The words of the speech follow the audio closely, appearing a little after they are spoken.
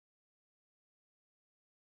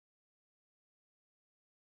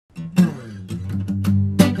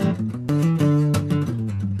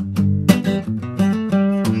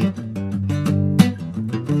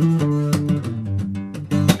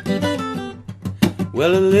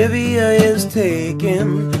Well, Olivia is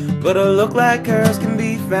taken, but a look like hers can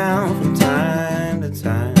be found from time to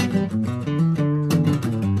time.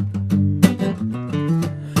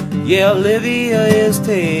 Yeah, Olivia is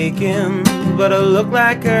taken, but a look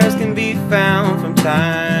like hers can be found from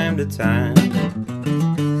time to time.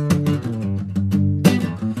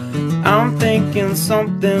 I'm thinking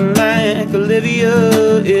something like Olivia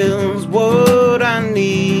is what I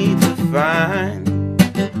need to find.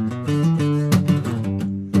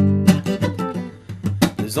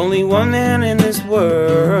 There's only one man in this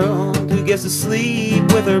world who gets to sleep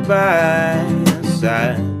with her by his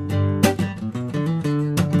side.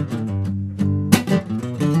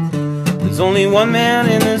 There's only one man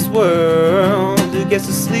in this world who gets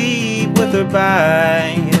to sleep with her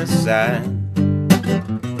by his side.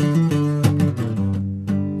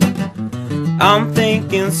 I'm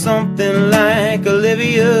thinking something like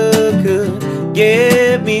Olivia could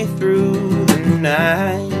get me through the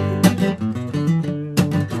night.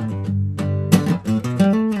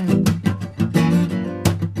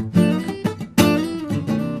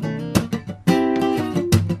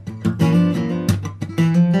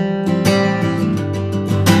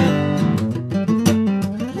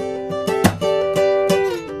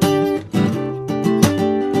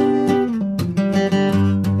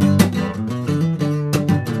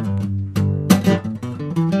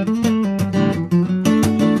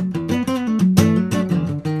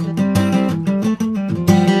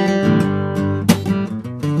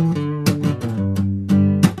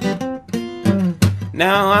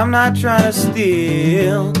 Now I'm not trying to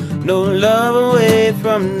steal no love away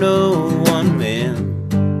from no one man.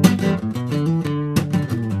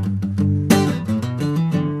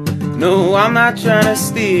 No, I'm not trying to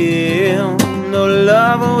steal no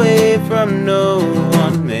love away from no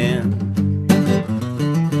one man.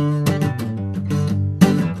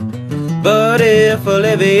 But if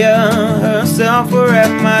Olivia herself were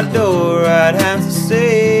at my door, I'd have to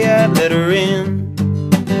say I'd let her in.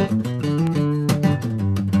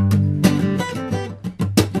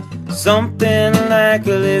 Something like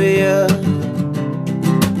Olivia,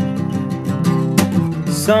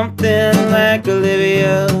 something like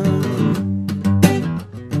Olivia,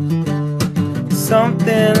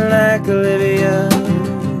 something like Olivia,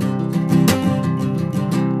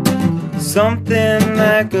 something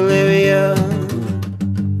like Olivia.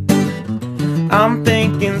 I'm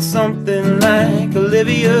thinking something like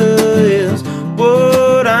Olivia is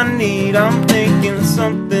what I need. I'm thinking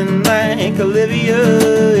something like Olivia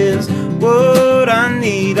is what I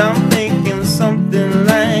need. I'm thinking something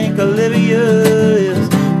like Olivia is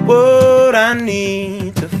what I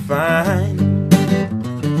need to find.